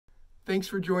Thanks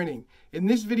for joining. In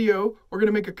this video, we're going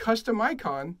to make a custom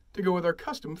icon to go with our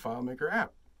custom FileMaker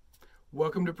app.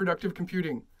 Welcome to Productive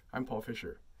Computing. I'm Paul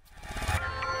Fisher.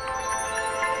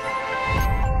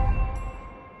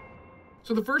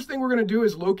 So the first thing we're going to do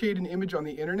is locate an image on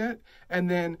the internet and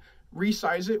then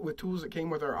resize it with tools that came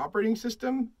with our operating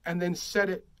system and then set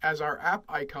it as our app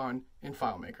icon in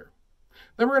FileMaker.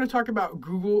 Then we're going to talk about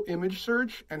Google image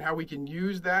search and how we can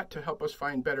use that to help us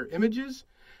find better images.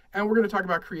 And we're going to talk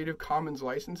about Creative Commons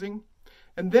licensing.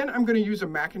 And then I'm going to use a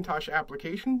Macintosh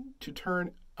application to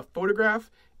turn a photograph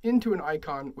into an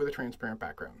icon with a transparent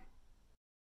background.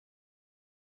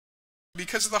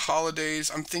 Because of the holidays,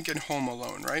 I'm thinking Home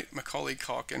Alone, right? Macaulay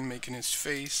Culkin making his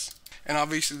face. And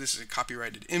obviously this is a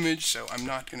copyrighted image, so I'm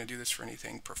not going to do this for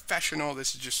anything professional.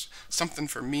 This is just something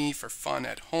for me, for fun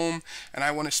at home, and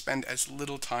I want to spend as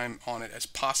little time on it as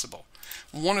possible.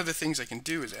 One of the things I can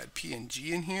do is add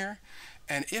PNG in here,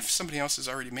 and if somebody else has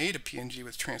already made a PNG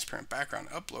with transparent background,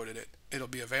 uploaded it, it'll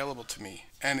be available to me.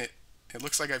 And it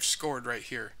looks like I've scored right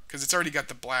here, because it's already got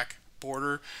the black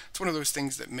border. It's one of those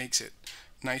things that makes it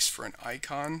nice for an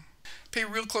icon. Pay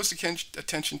real close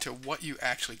attention to what you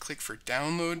actually click for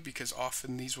download, because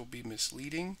often these will be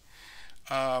misleading.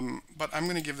 But I'm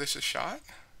going to give this a shot.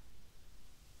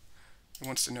 It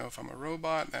wants to know if I'm a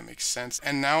robot. That makes sense.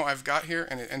 And now I've got here,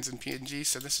 and it ends in PNG,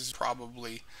 so this is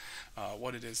probably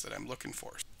what it is that I'm looking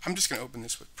for. I'm just going to open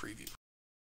this with Preview.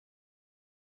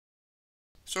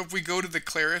 So if we go to the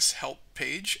Claris help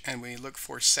page and we look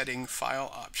for setting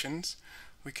file options,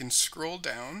 we can scroll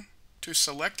down to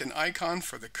select an icon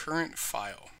for the current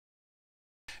file.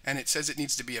 And it says it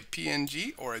needs to be a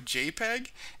PNG or a JPEG,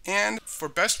 and for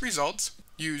best results,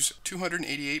 use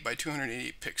 288 by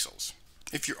 288 pixels.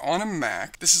 If you're on a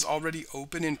Mac, this is already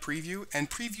open in Preview,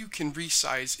 and Preview can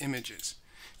resize images.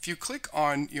 If you click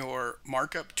on your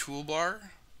markup toolbar,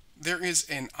 there is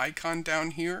an icon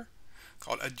down here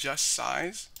called Adjust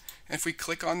Size, and if we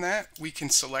click on that, we can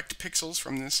select pixels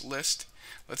from this list.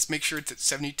 Let's make sure it's at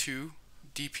 72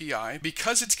 DPI.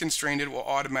 Because it's constrained, it will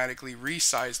automatically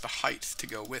resize the height to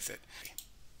go with it.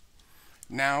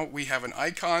 Now we have an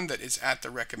icon that is at the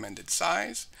recommended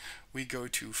size. We go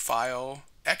to File,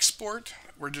 Export.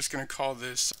 We're just going to call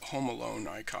this Home Alone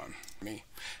icon. And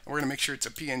we're going to make sure it's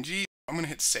a PNG. I'm going to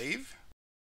hit Save.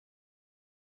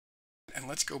 And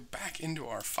let's go back into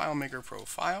our FileMaker Pro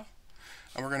file.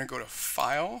 And we're going to go to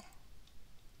File,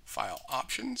 File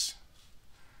Options.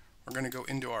 We're going to go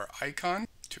into our icon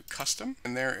to Custom,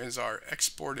 and there is our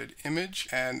exported image,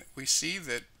 and we see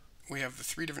that we have the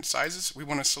 3 different sizes. We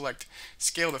want to select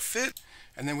Scale to Fit,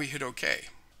 and then we hit OK.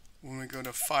 When we go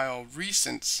to File,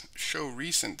 Recents, Show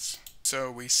Recents,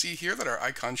 so we see here that our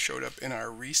icon showed up in our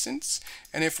Recents,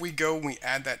 and if we go and we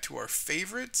add that to our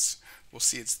Favorites, we'll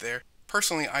see it's there.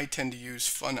 Personally, I tend to use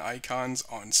fun icons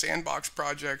on sandbox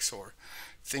projects or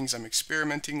things I'm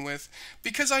experimenting with,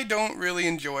 because I don't really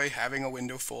enjoy having a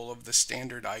window full of the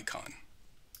standard icon.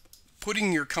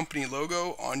 Putting your company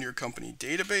logo on your company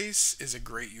database is a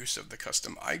great use of the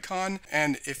custom icon,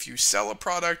 and if you sell a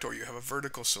product or you have a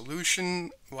vertical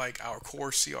solution like our Core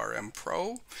CRM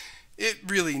Pro, it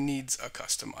really needs a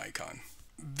custom icon.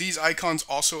 These icons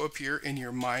also appear in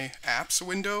your My Apps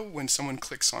window when someone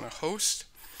clicks on a host,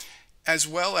 as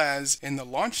well as in the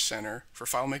Launch Center for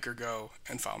FileMaker Go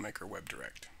and FileMaker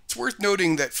WebDirect. It's worth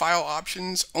noting that File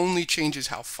Options only changes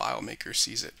how FileMaker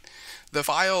sees it. The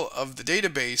file of the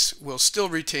database will still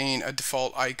retain a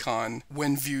default icon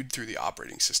when viewed through the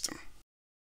operating system.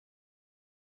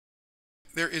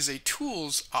 There is a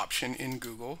Tools option in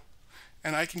Google,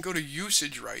 and I can go to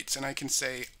Usage Rights and I can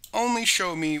say, only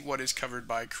show me what is covered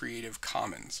by Creative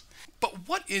Commons. But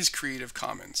what is Creative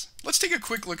Commons? Let's take a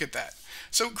quick look at that.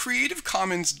 So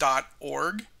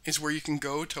creativecommons.org is where you can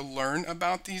go to learn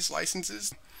about these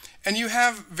licenses. And you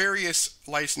have various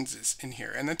licenses in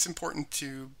here, and it's important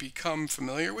to become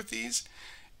familiar with these.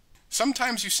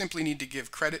 Sometimes you simply need to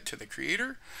give credit to the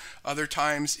creator. Other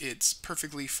times it's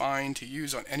perfectly fine to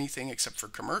use on anything except for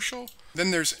commercial.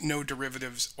 Then there's no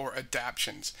derivatives or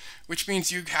adaptions, which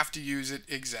means you have to use it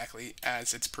exactly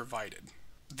as it's provided.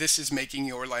 This is making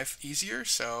your life easier,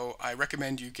 so I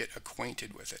recommend you get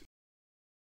acquainted with it.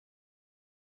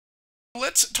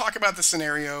 Let's talk about the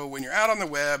scenario when you're out on the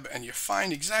web and you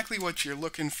find exactly what you're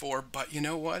looking for, but you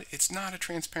know what? It's not a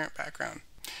transparent background.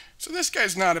 So this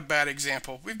guy's not a bad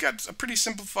example. We've got a pretty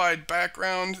simplified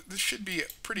background. This should be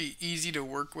pretty easy to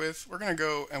work with. We're going to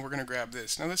go and we're going to grab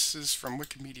this. Now this is from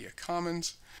Wikimedia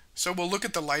Commons. So we'll look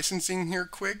at the licensing here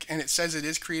quick, and it says it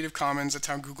is Creative Commons. That's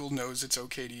how Google knows it's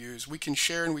okay to use. We can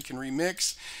share and we can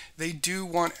remix. They do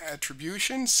want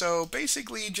attribution, so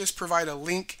basically just provide a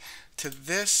link to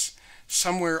this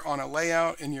somewhere on a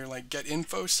layout in your like get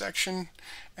info section,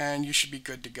 and you should be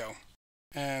good to go.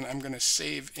 And I'm going to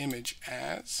save image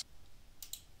as.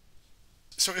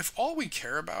 So if all we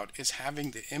care about is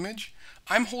having the image,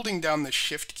 I'm holding down the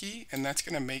shift key, and that's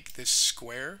going to make this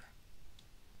square.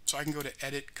 So I can go to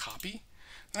edit copy,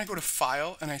 then I go to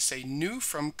file and I say new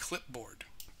from clipboard.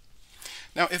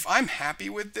 Now if I'm happy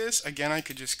with this, again, I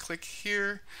could just click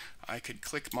here, I could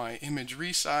click my image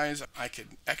resize, I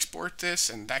could export this,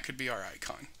 and that could be our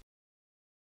icon.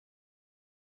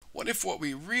 What if what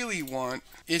we really want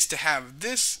is to have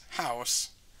this house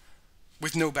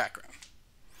with no background?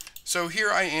 So here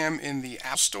I am in the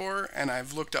App Store, and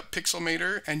I've looked up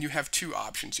Pixelmator, and you have two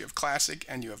options. You have Classic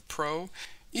and you have Pro.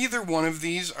 Either one of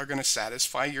these are going to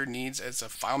satisfy your needs as a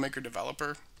FileMaker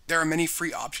developer. There are many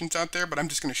free options out there, but I'm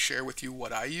just going to share with you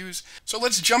what I use. So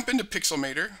let's jump into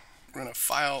Pixelmator. We're going to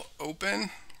file open.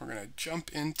 We're going to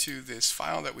jump into this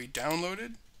file that we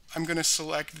downloaded. I'm going to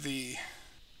select the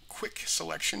quick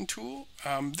selection tool.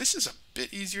 This is a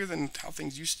bit easier than how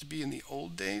things used to be in the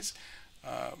old days.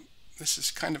 This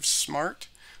is kind of smart.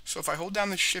 So if I hold down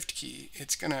the shift key,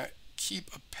 it's going to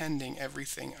keep appending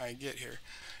everything I get here.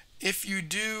 If you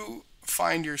do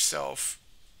find yourself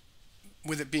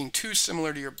with it being too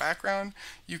similar to your background,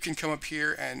 you can come up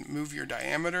here and move your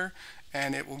diameter,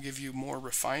 and it will give you more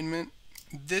refinement.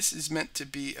 This is meant to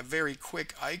be a very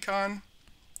quick icon,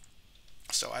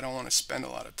 so I don't want to spend a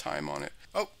lot of time on it.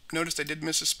 Oh, notice I did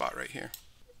miss a spot right here.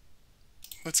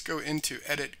 Let's go into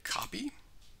edit copy,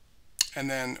 and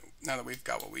then now that we've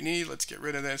got what we need, let's get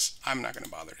rid of this. I'm not going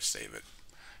to bother to save it.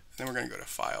 Then we're going to go to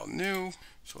File, New.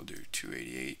 So we'll do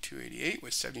 288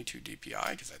 with 72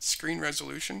 dpi because that's screen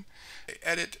resolution.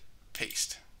 Edit,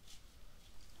 paste.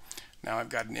 Now I've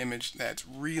got an image that's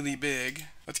really big.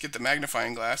 Let's get the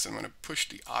magnifying glass. I'm going to push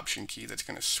the Option key. That's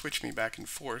going to switch me back and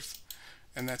forth,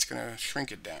 and that's going to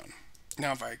shrink it down.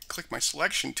 Now if I click my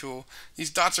selection tool, these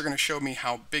dots are going to show me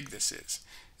how big this is.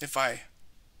 If I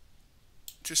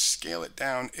just scale it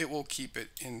down, it will keep it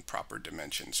in proper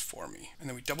dimensions for me. And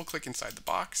then we double click inside the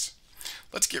box.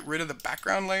 Let's get rid of the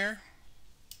background layer.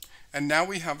 And now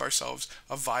we have ourselves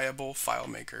a viable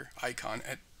FileMaker icon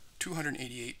at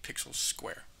 288 pixels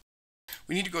square.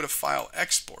 We need to go to File,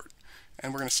 Export,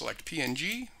 and we're going to select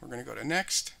PNG. We're going to go to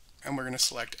Next, and we're going to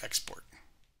select Export.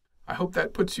 I hope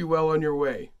that puts you well on your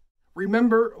way.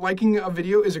 Remember, liking a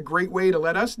video is a great way to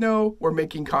let us know we're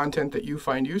making content that you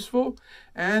find useful,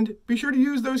 and be sure to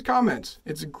use those comments.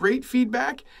 It's great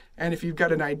feedback, and if you've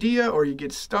got an idea or you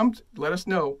get stumped, let us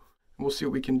know, and we'll see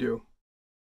what we can do.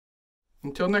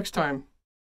 Until next time.